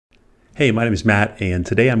Hey, my name is Matt, and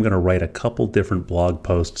today I'm going to write a couple different blog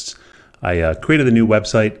posts. I created a new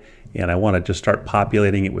website, and I want to just start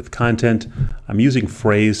populating it with content. I'm using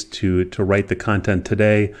Frase to write the content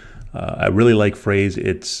today. I really like Frase.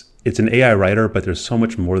 It's an AI writer, but there's so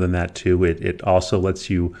much more than that too. It also lets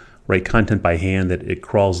you write content by hand. That it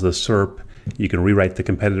crawls the SERP. You can rewrite the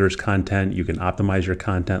competitor's content. You can optimize your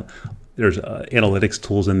content. There's analytics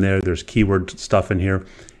tools in there. There's keyword stuff in here.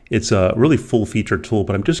 It's a really full-featured tool,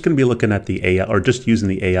 but I'm just going to be looking at the AI, or just using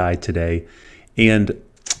the AI today. And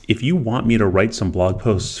if you want me to write some blog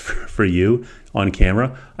posts for you on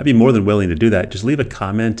camera, I'd be more than willing to do that. Just leave a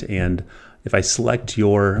comment, and if I select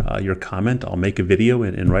your comment, I'll make a video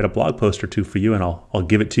and write a blog post or two for you, and I'll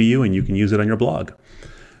give it to you, and you can use it on your blog.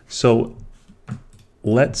 So I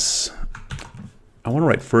want to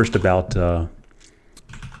write first about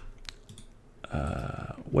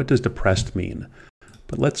what does depressed mean?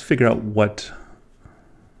 But let's figure out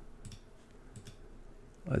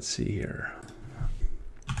let's see here.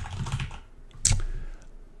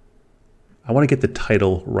 I want to get the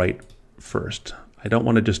title right first. I don't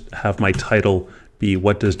want to just have my title be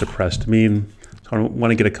what does depressed mean. So I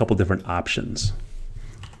want to get a couple different options.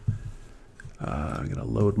 I'm going to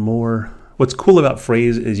load more. What's cool about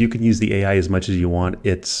Frase is you can use the AI as much as you want.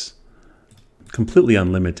 It's completely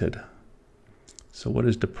unlimited. So what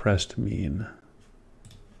does depressed mean?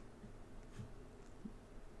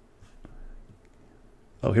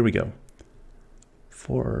 Oh, here we go.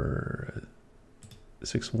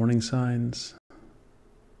 6 warning signs.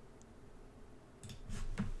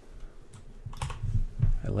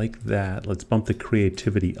 I like that. Let's bump the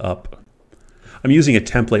creativity up. I'm using a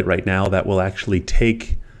template right now that will actually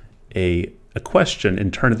take a question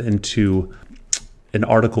and turn it into an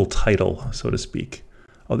article title, so to speak.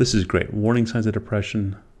 Oh, this is great. Warning signs of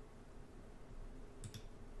depression.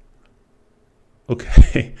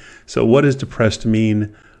 Okay, so what does depressed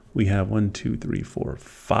mean? We have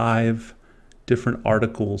 5 different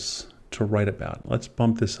articles to write about. Let's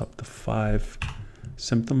bump this up to 5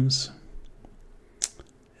 symptoms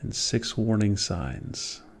and 6 warning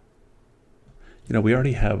signs. You know, we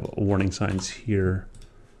already have warning signs here.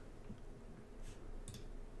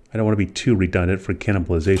 I don't want to be too redundant for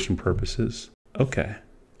cannibalization purposes. Okay,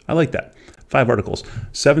 I like that. 5 articles,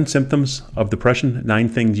 7 symptoms of depression, 9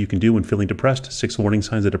 things you can do when feeling depressed, 6 warning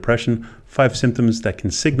signs of depression, 5 symptoms that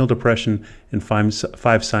can signal depression, and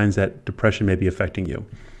 5 signs that depression may be affecting you.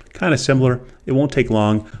 Kind of similar. It won't take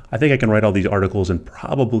long. I think I can write all these articles in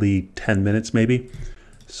probably 10 minutes maybe.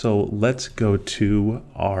 So let's go to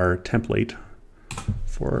our template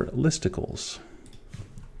for listicles.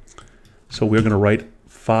 So we're going to write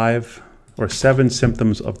 7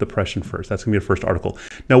 symptoms of depression first. That's going to be the first article.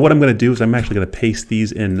 Now what I'm going to do is I'm actually going to paste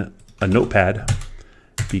these in a notepad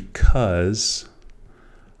because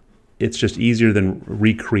it's just easier than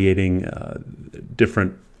recreating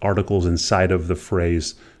different articles inside of the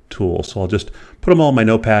Frase tool. So I'll just put them all in my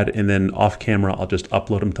notepad, and then off camera I'll just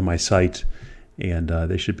upload them to my site, and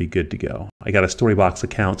they should be good to go. I got a Storyblocks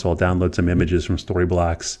account, so I'll download some images from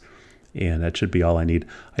Storyblocks, and that should be all I need.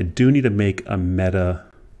 I do need to make a meta.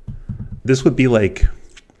 This would be like,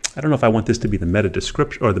 I don't know if I want this to be the meta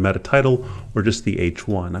description or the meta title or just the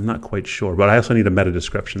H1. I'm not quite sure, but I also need a meta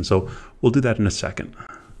description. So we'll do that in a second.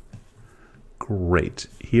 Great.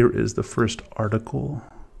 Here is the first article.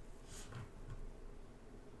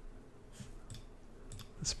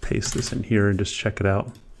 Let's paste this in here and just check it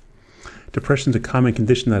out. Depression is a common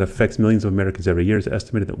condition that affects millions of Americans every year. It's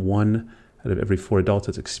estimated that 1 out of every 4 adults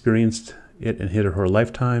has experienced it in his or her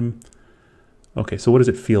lifetime. Okay, so what does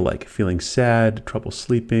it feel like? Feeling sad, trouble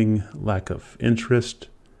sleeping, lack of interest?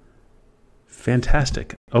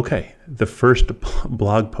 Fantastic. Okay, the first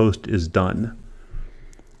blog post is done.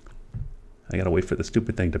 I gotta wait for the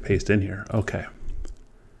stupid thing to paste in here. Okay.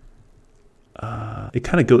 It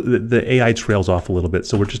kind of goes, the AI trails off a little bit,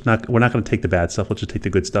 so we're not gonna take the bad stuff. Let's just take the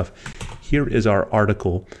good stuff. Here is our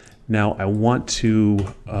article. Now I want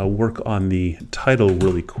to work on the title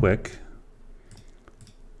really quick.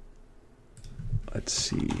 Let's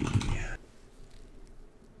see.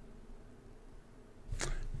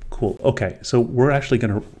 Cool. Okay, so we're actually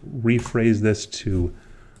going to rephrase this to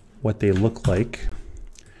what they look like.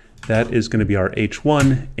 That is going to be our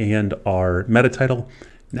H1 and our meta title.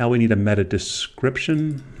 Now we need a meta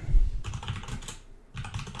description.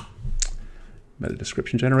 Meta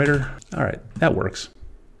description generator. All right, that works.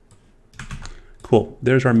 Cool.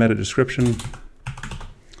 There's our meta description.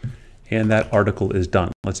 And that article is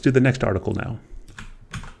done. Let's do the next article now.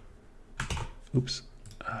 Oops.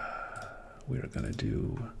 We are going to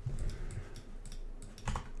do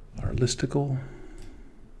our listicle.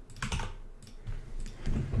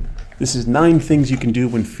 This is 9 things you can do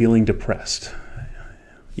when feeling depressed.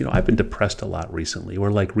 You know, I've been depressed a lot recently. We're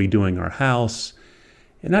like redoing our house,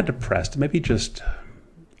 and not depressed, maybe just,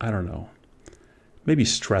 I don't know, maybe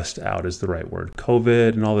stressed out is the right word.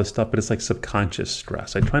 COVID and all this stuff, but it's like subconscious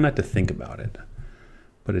stress. I try not to think about it,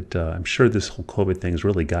 but I'm sure this whole COVID thing's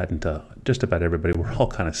really gotten to just about everybody. We're all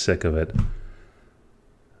kind of sick of it.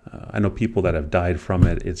 I know people that have died from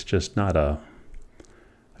it. It's just not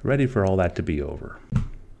ready for all that to be over.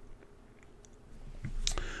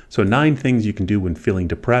 So 9 things you can do when feeling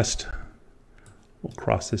depressed. We'll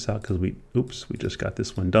cross this out because we just got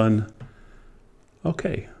this one done.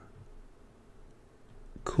 Okay.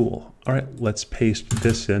 Cool. All right, let's paste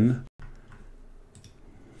this in.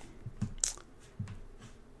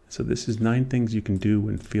 So this is 9 things you can do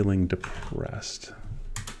when feeling depressed.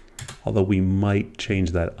 Although we might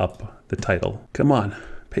change that up, the title. Come on,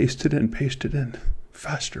 paste it in, paste it in.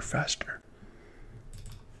 Faster, faster.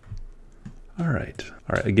 All right.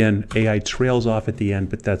 All right, again, AI trails off at the end,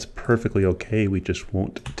 but that's perfectly okay. We just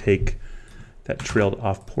won't take that trailed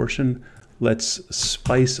off portion. Let's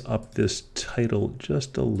spice up this title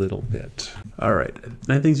just a little bit. All right,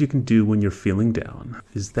 9 things you can do when you're feeling down.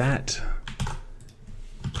 Is that,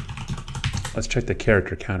 let's check the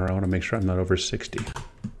character counter. I want to make sure I'm not over 60.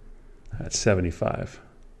 That's 75.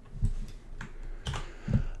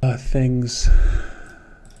 Things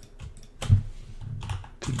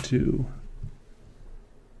to do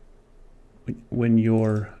when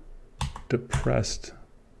you're depressed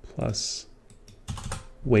plus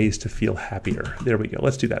ways to feel happier. There we go.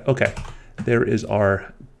 Let's do that. Okay. There is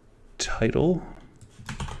our title.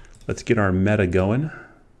 Let's get our meta going.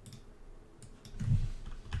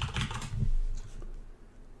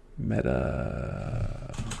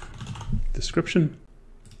 Meta description.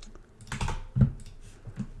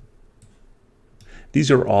 These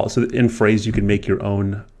are all, so in Frase you can make your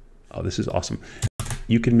own, oh, this is awesome.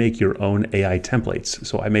 You can make your own AI templates.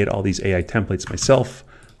 So I made all these AI templates myself.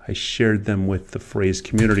 I shared them with the Frase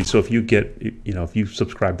community. So if you get, if you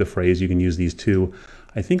subscribe to Frase, you can use these too.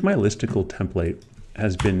 I think my listicle template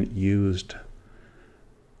has been used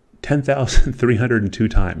 10,302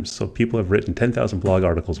 times. So people have written 10,000 blog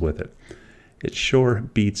articles with it. It sure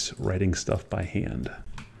beats writing stuff by hand.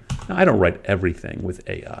 Now, I don't write everything with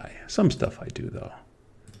AI. Some stuff I do though.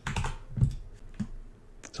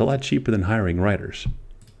 It's a lot cheaper than hiring writers.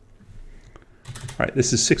 All right,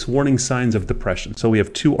 this is 6 warning signs of depression. So we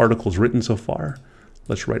have 2 articles written so far.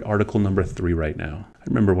 Let's write article number 3 right now. I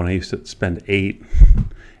remember when I used to spend 8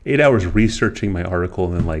 hours researching my article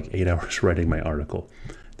and then like 8 hours writing my article.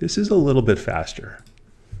 This is a little bit faster.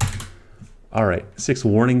 All right, 6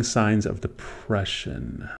 warning signs of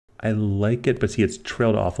depression. I like it, but see, it's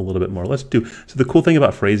trailed off a little bit more. Let's do, so the cool thing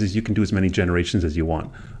about Frase is you can do as many generations as you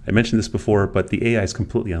want. I mentioned this before, but the AI is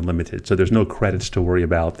completely unlimited. So there's no credits to worry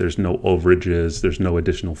about. There's no overages. There's no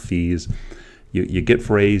additional fees. You get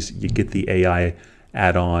Frase, you get the AI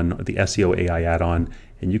add-on, the SEO AI add-on,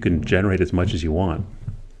 and you can generate as much as you want.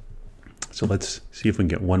 So let's see if we can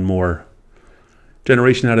get one more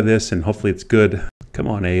generation out of this, and hopefully it's good. Come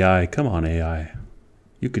on, AI. Come on, AI.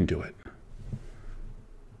 You can do it.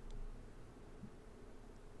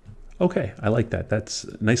 Okay, I like that. That's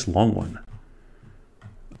a nice long one.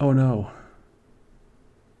 Oh no.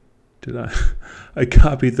 Did I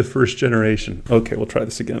copied the first generation. Okay, we'll try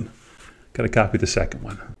this again. Got to copy the second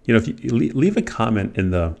one. You know, if you leave a comment in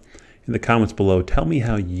the comments below, tell me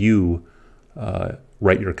how you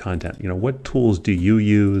write your content. You know, what tools do you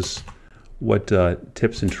use? What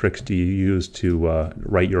tips and tricks do you use to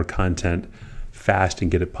write your content fast and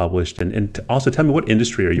get it published? And also tell me, what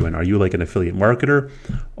industry are you in? Are you like an affiliate marketer?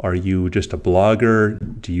 Are you just a blogger?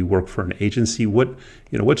 Do you work for an agency?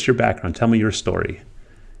 What's your background? Tell me your story.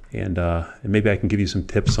 And maybe I can give you some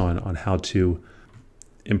tips on how to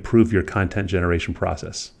improve your content generation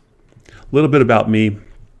process. A little bit about me.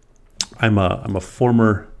 I'm a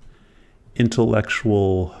former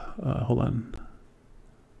intellectual, hold on.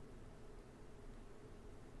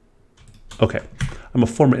 Okay, I'm a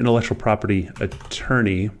former intellectual property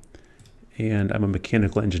attorney, and I'm a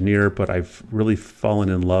mechanical engineer, but I've really fallen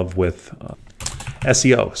in love with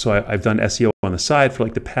SEO. So I've done SEO on the side for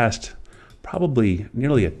like the past probably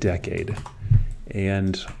nearly a decade,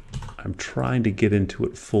 and I'm trying to get into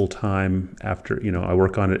it full time after, I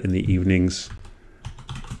work on it in the evenings.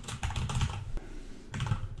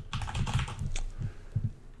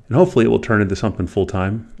 And hopefully it will turn into something full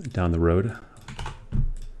time down the road.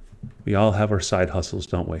 We all have our side hustles,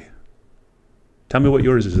 don't we? Tell me what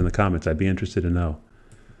yours is in the comments. I'd be interested to know.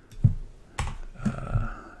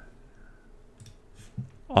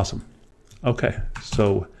 Awesome. Okay,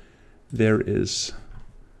 so there is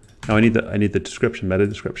Now I need the description, meta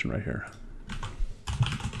description right here.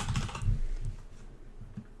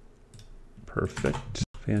 Perfect.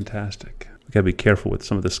 Fantastic. We gotta be careful with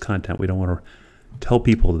some of this content. We don't want to tell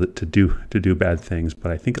people that to do bad things,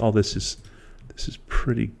 but I think all this is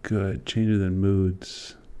pretty good. Changes in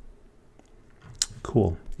moods.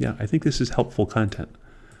 Cool. Yeah, I think this is helpful content.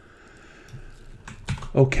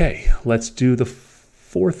 Okay, let's do the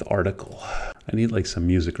fourth article. I need like some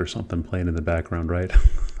music or something playing in the background, right?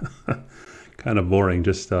 Kind of boring,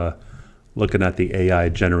 just looking at the AI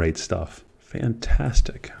generate stuff.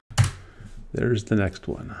 Fantastic. There's the next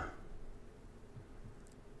one.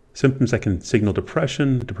 Symptoms that can signal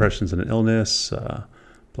depression. Depression's an illness, blah,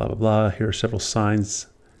 blah, blah. Here are several signs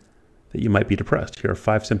that you might be depressed. Here are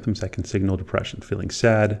 5 symptoms that can signal depression. Feeling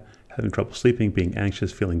sad, having trouble sleeping, being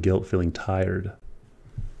anxious, feeling guilt, feeling tired.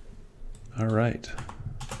 All right.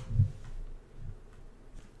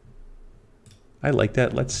 I like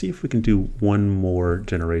that. Let's see if we can do one more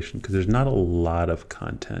generation because there's not a lot of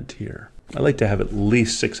content here. I like to have at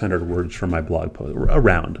least 600 words for my blog post,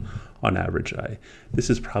 around on average. This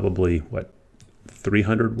is probably, what,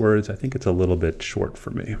 300 words? I think it's a little bit short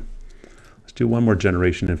for me. Let's do one more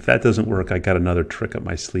generation. If that doesn't work, I got another trick up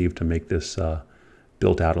my sleeve to make this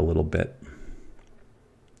built out a little bit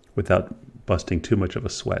without busting too much of a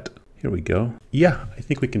sweat. Here we go. Yeah, I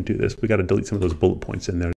think we can do this. We got to delete some of those bullet points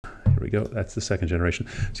in there. Here we go. That's the second generation.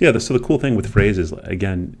 So yeah, so the cool thing with Frase is,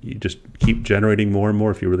 again, you just keep generating more and more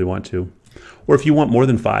if you really want to. Or if you want more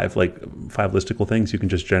than 5, like 5 listicle things, you can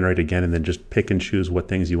just generate again and then just pick and choose what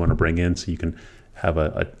things you want to bring in. So you can have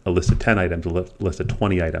a list of 10 items, a list of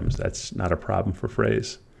 20 items. That's not a problem for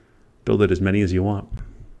Frase. Build it as many as you want.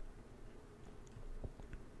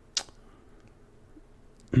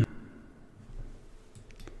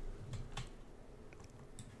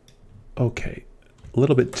 Okay, a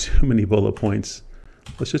little bit too many bullet points.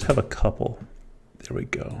 Let's just have a couple. There we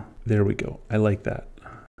go. There we go. I like that.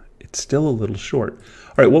 It's still a little short.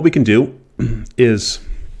 All right, what we can do is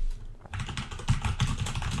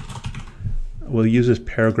we'll use this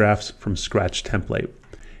paragraphs from scratch template.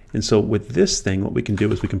 And so with this thing, what we can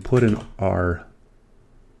do is we can put in our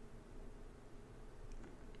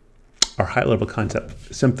high-level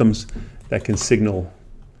concept, symptoms that can signal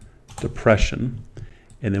depression.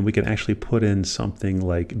 And then we can actually put in something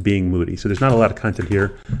like being moody. So there's not a lot of content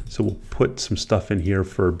here. So we'll put some stuff in here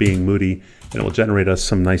for being moody, and it will generate us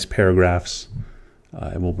some nice paragraphs.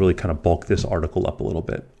 And we'll really kind of bulk this article up a little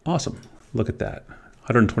bit. Awesome. Look at that.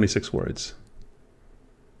 126 words.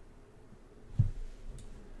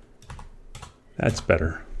 That's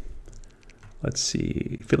better. Let's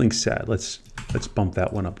see. Feeling sad. Let's bump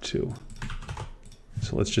that one up too.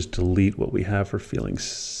 So let's just delete what we have for feeling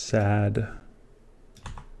sad.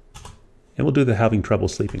 And we'll do the having trouble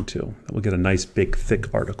sleeping too. We'll get a nice big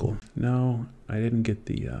thick article. No, I didn't get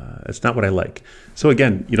the, that's not what I like. So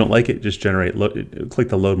again, you don't like it, just generate, click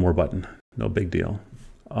the load more button. No big deal.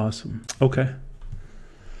 Awesome. Okay.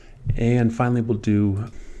 And finally we'll do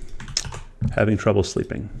having trouble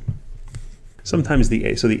sleeping. Sometimes the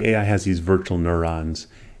AI has these virtual neurons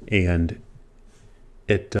and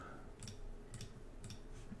it,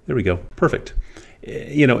 there we go, perfect.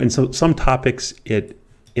 You know, and so some topics it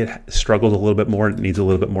struggles a little bit more, it needs a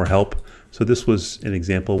little bit more help. So this was an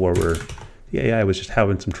example where the AI was just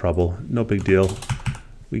having some trouble. No big deal.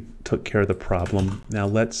 We took care of the problem. Now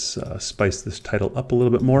let's spice this title up a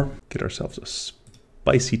little bit more. Get ourselves a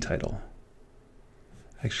spicy title.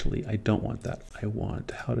 Actually, I don't want that. I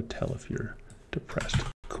want how to tell if you're depressed.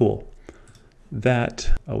 Cool. That,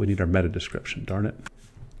 oh, we need our meta description, darn it.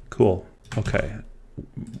 Cool. Okay.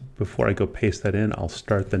 Before I go paste that in, I'll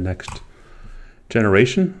start the next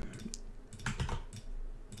generation.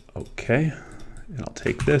 Okay, and I'll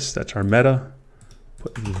take this, that's our meta,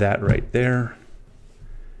 put that right there.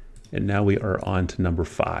 And now we are on to number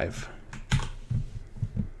 5.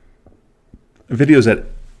 Video's at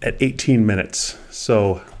 18 minutes,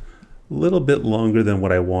 so a little bit longer than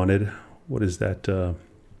what I wanted. What is that,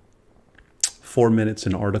 4 minutes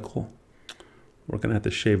an article? We're gonna have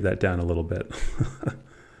to shave that down a little bit.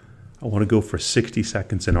 I wanna go for 60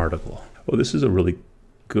 seconds an article. Oh, this is a really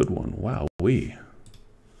good one. Wow, it's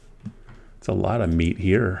a lot of meat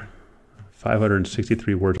here.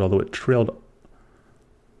 563 words, although it trailed.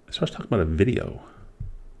 So I was talking about a video.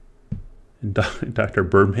 And Dr.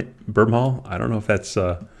 Bermhall, I don't know if that's,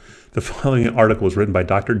 the following article was written by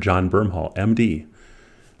Dr. John Bermhall, MD.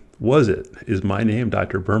 Was it? Is my name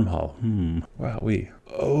Dr. Bermhall? Wow,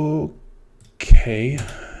 okay.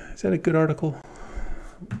 Is that a good article?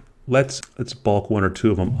 Let's bulk 1 or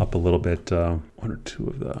 2 of them up a little bit. 1 or 2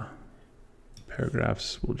 of the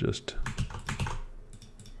paragraphs will just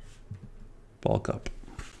Bulk up.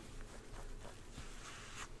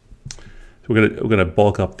 So we're gonna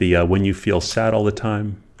bulk up the when you feel sad all the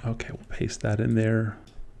time. Okay, we'll paste that in there.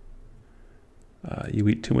 You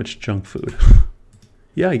eat too much junk food.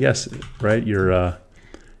 Yeah, I guess, right? You're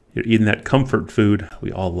eating that comfort food.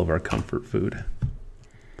 We all love our comfort food.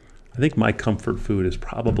 I think my comfort food is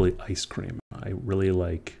probably ice cream. I really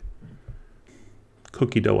like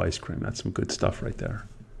cookie dough ice cream. That's some good stuff right there.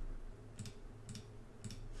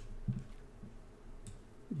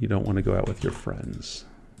 You don't want to go out with your friends.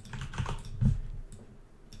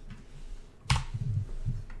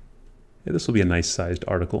 Yeah, this will be a nice sized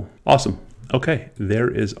article. Awesome. Okay, there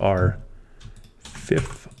is our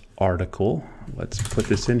 5th article. Let's put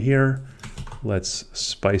this in here. Let's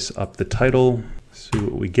spice up the title, see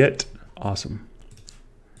what we get. Awesome.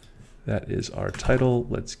 That is our title.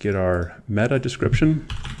 Let's get our meta description.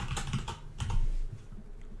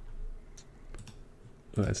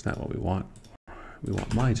 Oh, that's not what we want. We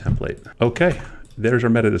want my template. Okay, there's our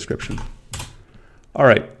meta description. All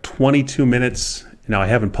right, 22 minutes. Now I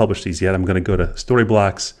haven't published these yet. I'm gonna go to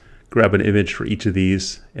Storyblocks, grab an image for each of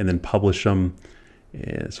these, and then publish them.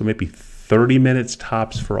 And so maybe 30 minutes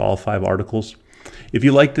tops for all 5 articles. If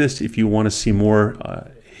you like this, if you want to see more,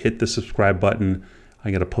 hit the subscribe button.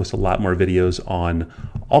 I'm going to post a lot more videos on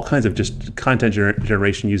all kinds of just content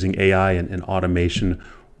generation using AI and automation,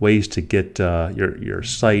 ways to get your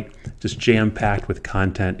site just jam-packed with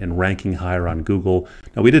content and ranking higher on Google.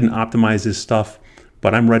 Now, we didn't optimize this stuff,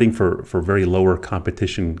 but I'm writing for very lower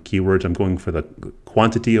competition keywords. I'm going for the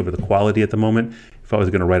quantity over the quality at the moment. If I was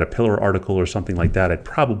going to write a pillar article or something like that, I'd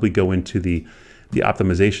probably go into the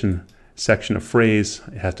optimization section of Frase.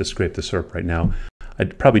 It has to scrape the SERP right now.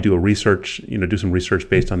 I'd probably do do some research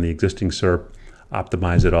based on the existing SERP,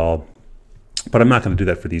 optimize it all. But I'm not going to do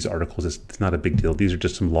that for these articles. It's not a big deal. These are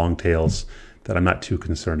just some long tails that I'm not too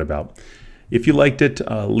concerned about. If you liked it,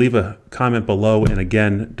 leave a comment below. And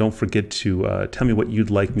again, don't forget to tell me what you'd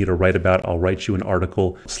like me to write about. I'll write you an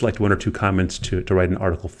article, select 1 or 2 comments to write an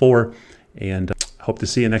article for, and hope to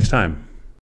see you next time.